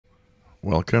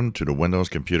Welcome to the Windows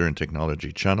Computer and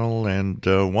Technology channel. And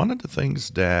one of the things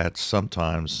that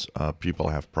sometimes people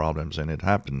have problems, and it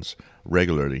happens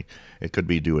regularly, it could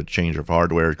be due to a change of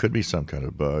hardware, it could be some kind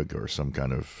of bug or some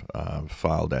kind of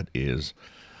file that is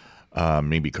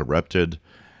maybe corrupted.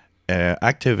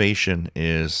 Activation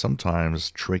is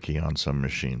sometimes tricky on some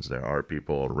machines. There are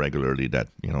people regularly that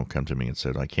come to me and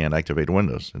said, I can't activate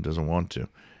Windows. It doesn't want to.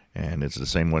 And it's the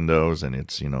same Windows, and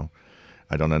it's,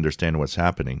 I don't understand what's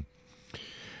happening.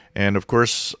 And of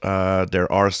course,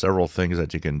 there are several things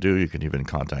that you can do. You can even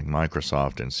contact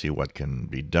Microsoft and see what can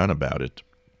be done about it.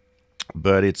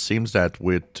 But it seems that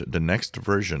with the next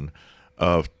version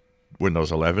of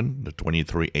Windows 11, the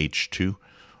 23H2,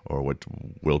 or what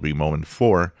will be Moment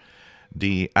 4,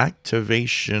 the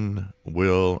activation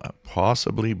will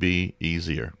possibly be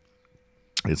easier.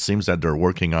 It seems that they're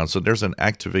working on, so there's an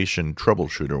Activation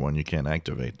Troubleshooter when you can't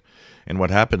activate. And what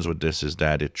happens with this is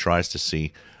that it tries to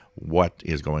see what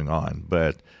is going on.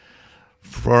 But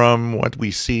from what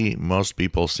we see, most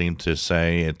people seem to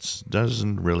say it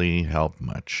doesn't really help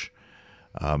much.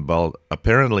 But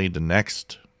apparently the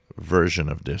next version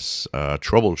of this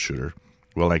troubleshooter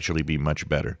will actually be much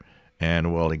better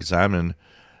and will examine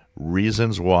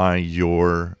reasons why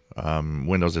your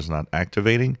Windows is not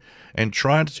activating and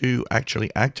try to actually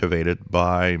activate it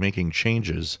by making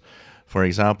changes. For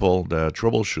example, the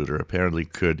troubleshooter apparently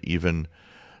could even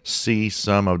see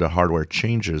some of the hardware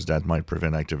changes that might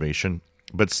prevent activation,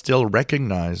 but still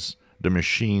recognize the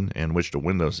machine in which the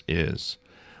Windows is,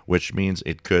 which means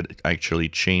it could actually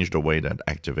change the way that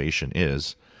activation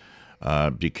is,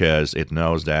 because it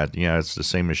knows that, it's the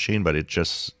same machine, but it's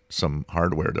just some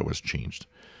hardware that was changed.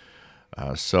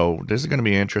 So this is going to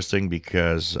be interesting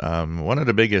because one of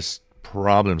the biggest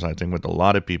problems, I think, with a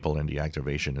lot of people in the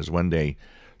activation is when they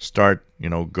start,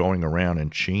 going around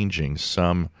and changing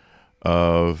some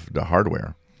of the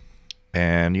hardware.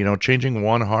 And, changing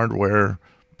one hardware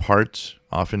part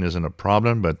often isn't a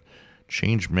problem, but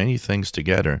change many things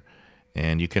together,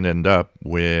 and you can end up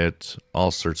with all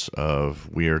sorts of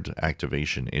weird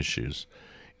activation issues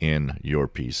in your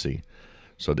PC.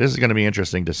 So this is going to be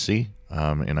interesting to see,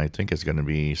 and I think it's going to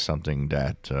be something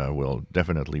that will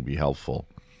definitely be helpful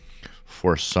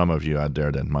for some of you out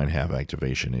there that might have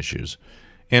activation issues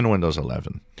in Windows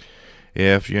 11.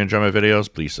 If you enjoy my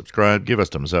videos, please subscribe, give us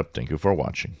a thumbs up. Thank you for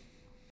watching.